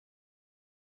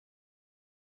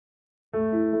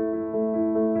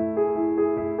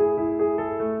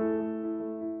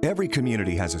Every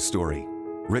community has a story,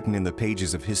 written in the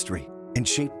pages of history and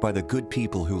shaped by the good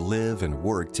people who live and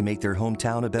work to make their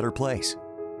hometown a better place.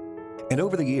 And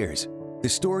over the years, the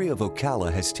story of Ocala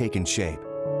has taken shape.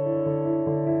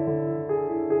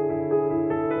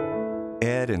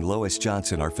 Ed and Lois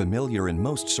Johnson are familiar in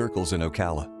most circles in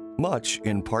Ocala, much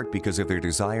in part because of their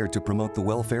desire to promote the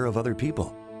welfare of other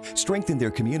people, strengthen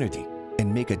their community,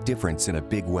 and make a difference in a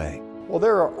big way. Well,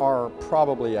 there are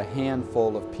probably a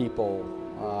handful of people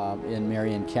in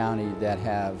Marion County that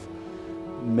have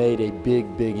made a big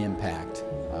impact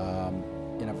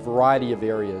in a variety of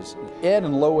areas. Ed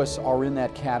and Lois are in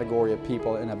that category of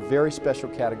people, in a very special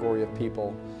category of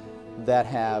people that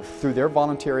have, through their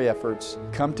voluntary efforts,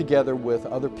 come together with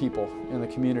other people in the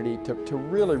community to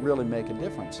really make a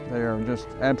difference. They are just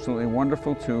absolutely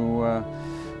wonderful to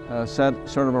set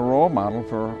sort of a role model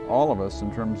for all of us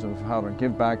in terms of how to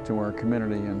give back to our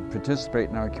community and participate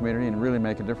in our community and really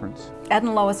make a difference. Ed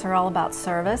and Lois are all about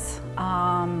service,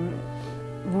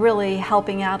 really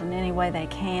helping out in any way they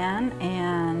can,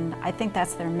 and I think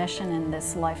that's their mission in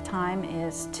this lifetime,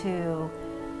 is to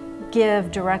give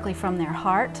directly from their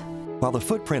heart. While the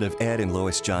footprint of Ed and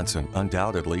Lois Johnson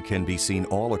undoubtedly can be seen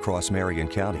all across Marion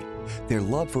County, their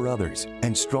love for others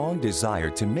and strong desire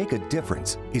to make a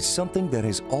difference is something that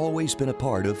has always been a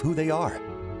part of who they are.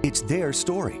 It's their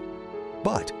story,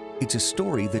 but it's a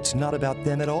story that's not about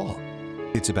them at all.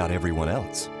 It's about everyone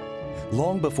else.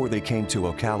 Long before they came to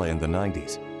Ocala in the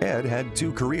 90s, Ed had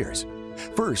two careers.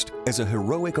 First, as a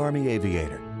heroic Army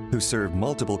aviator who served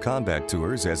multiple combat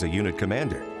tours as a unit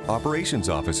commander, operations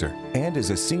officer, and as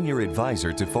a senior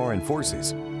advisor to foreign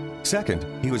forces. Second,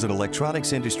 he was an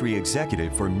electronics industry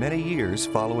executive for many years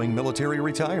following military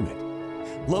retirement.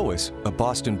 Lois, a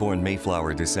Boston-born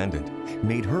Mayflower descendant,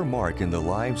 made her mark in the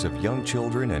lives of young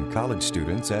children and college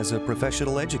students as a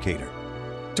professional educator.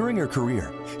 During her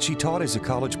career, she taught as a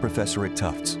college professor at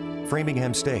Tufts,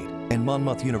 Framingham State, and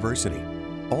Monmouth University.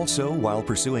 Also, while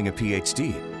pursuing a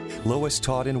PhD, Lois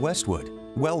taught in Westwood,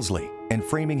 Wellesley, and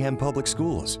Framingham Public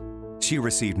Schools. She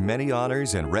received many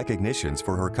honors and recognitions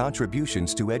for her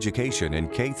contributions to education in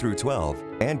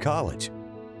K-12 and college.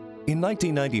 In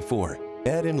 1994,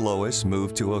 Ed and Lois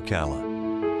moved to Ocala.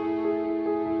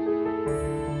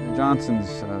 The Johnsons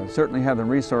certainly have the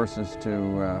resources to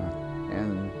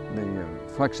and the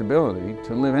flexibility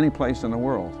to live any place in the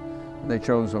world. They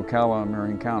chose Ocala and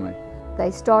Marion County.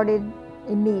 They started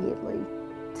immediately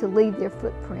to leave their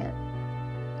footprint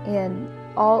in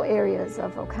all areas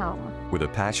of Ocala. With a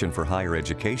passion for higher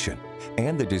education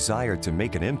and the desire to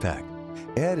make an impact,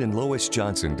 Ed and Lois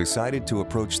Johnson decided to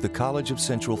approach the College of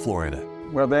Central Florida.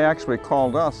 Well, they actually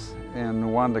called us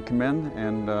and wanted to come in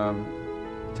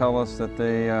and tell us that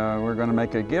they were going to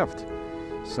make a gift.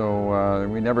 So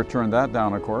we never turned that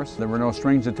down, of course. There were no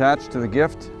strings attached to the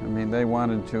gift. I mean, they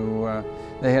wanted to,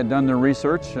 they had done their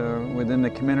research within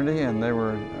the community, and they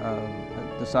were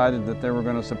decided that they were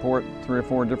going to support 3 or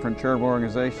 4 different charitable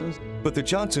organizations. But the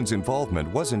Johnsons' involvement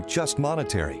wasn't just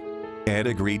monetary. Ed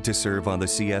agreed to serve on the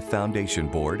CF Foundation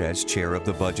Board as chair of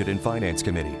the Budget and Finance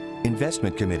Committee,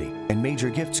 Investment Committee, and Major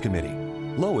Gifts Committee.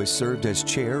 Lois served as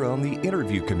chair on the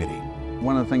Interview Committee.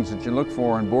 One of the things that you look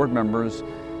for in board members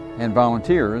and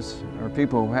volunteers are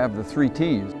people who have the 3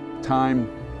 T's: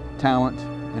 time, talent,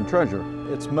 and treasure.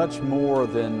 It's much more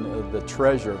than the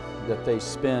treasure that they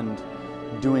spend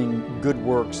doing good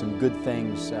works and good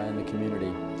things in the community.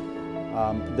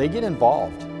 They get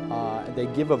involved. They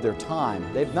give of their time.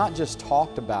 They've not just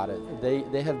talked about it,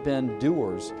 they have been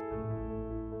doers.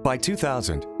 By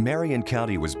 2000, Marion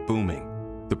County was booming.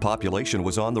 The population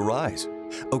was on the rise.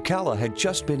 Ocala had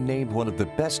just been named one of the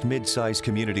best mid-sized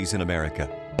communities in America,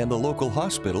 and the local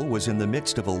hospital was in the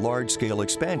midst of a large-scale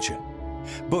expansion.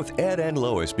 Both Ed and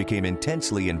Lois became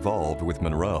intensely involved with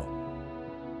Monroe.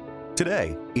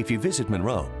 Today, if you visit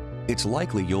Monroe, it's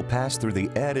likely you'll pass through the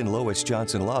Ed and Lois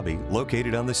Johnson lobby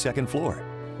located on the 2nd floor.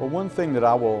 Well, one thing that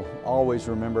I will always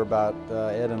remember about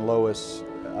Ed and Lois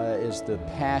is the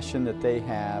passion that they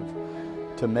have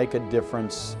to make a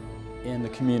difference in the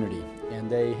community.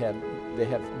 And they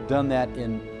have done that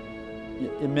in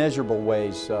immeasurable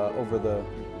ways over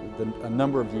a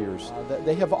number of years.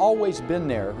 They have always been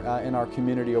there in our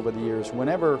community over the years,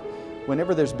 whenever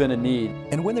there's been a need.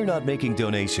 And when they're not making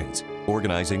donations,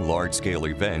 organizing large-scale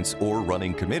events, or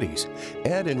running committees,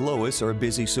 Ed and Lois are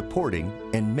busy supporting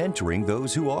and mentoring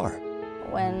those who are.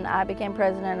 When I became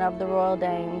president of the Royal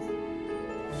Dames,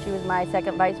 she was my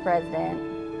 2nd vice president,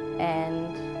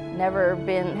 and never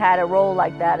had a role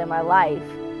like that in my life.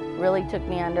 Really took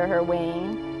me under her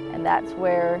wing, and that's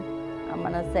where I'm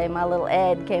going to say my little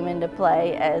Ed came into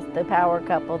play as the power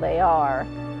couple they are,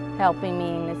 helping me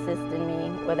and assisting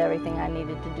me with everything I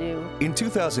needed to do. In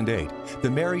 2008, the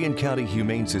Marion County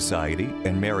Humane Society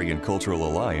and Marion Cultural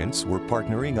Alliance were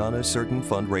partnering on a certain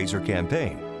fundraiser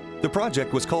campaign. The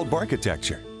project was called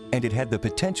Barkitecture, and it had the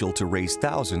potential to raise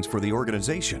thousands for the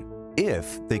organization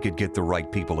if they could get the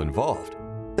right people involved.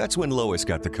 That's when Lois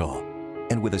got the call.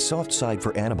 And with a soft side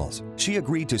for animals, she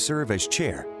agreed to serve as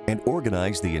chair and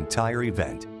organize the entire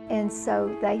event. And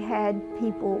so they had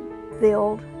people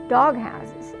build dog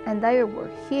houses, and they were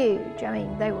huge. I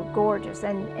mean, they were gorgeous,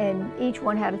 and each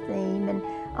one had a theme, and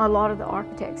a lot of the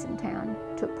architects in town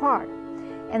took part.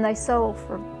 And they sold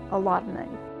for a lot of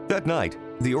money. That night,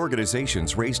 the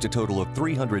organizations raised a total of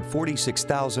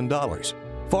 $346,000,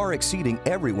 far exceeding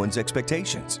everyone's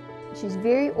expectations. She's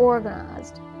very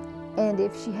organized, and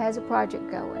if she has a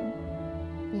project going,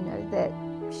 you know, that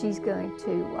she's going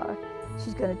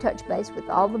to touch base with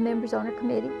all the members on her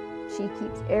committee. She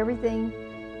keeps everything,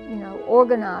 you know,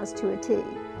 organized to a T.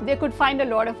 They could find a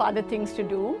lot of other things to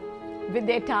do with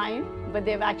their time, but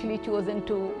they've actually chosen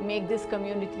to make this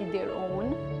community their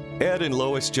own. Ed and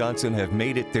Lois Johnson have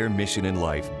made it their mission in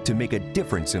life to make a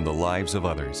difference in the lives of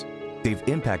others. They've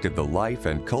impacted the life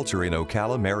and culture in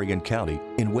Ocala, Marion County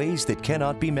in ways that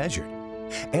cannot be measured.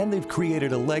 And they've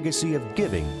created a legacy of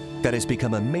giving that has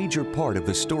become a major part of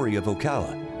the story of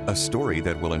Ocala, a story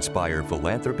that will inspire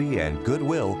philanthropy and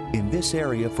goodwill in this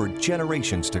area for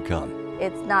generations to come.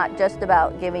 It's not just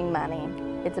about giving money.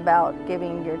 It's about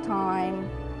giving your time,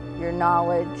 your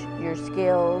knowledge, your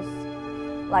skills.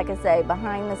 Like I say,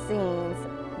 behind the scenes,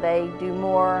 they do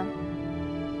more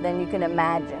than you can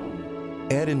imagine.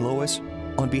 Ed and Lois,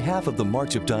 on behalf of the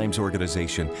March of Dimes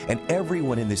organization and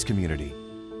everyone in this community,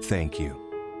 thank you.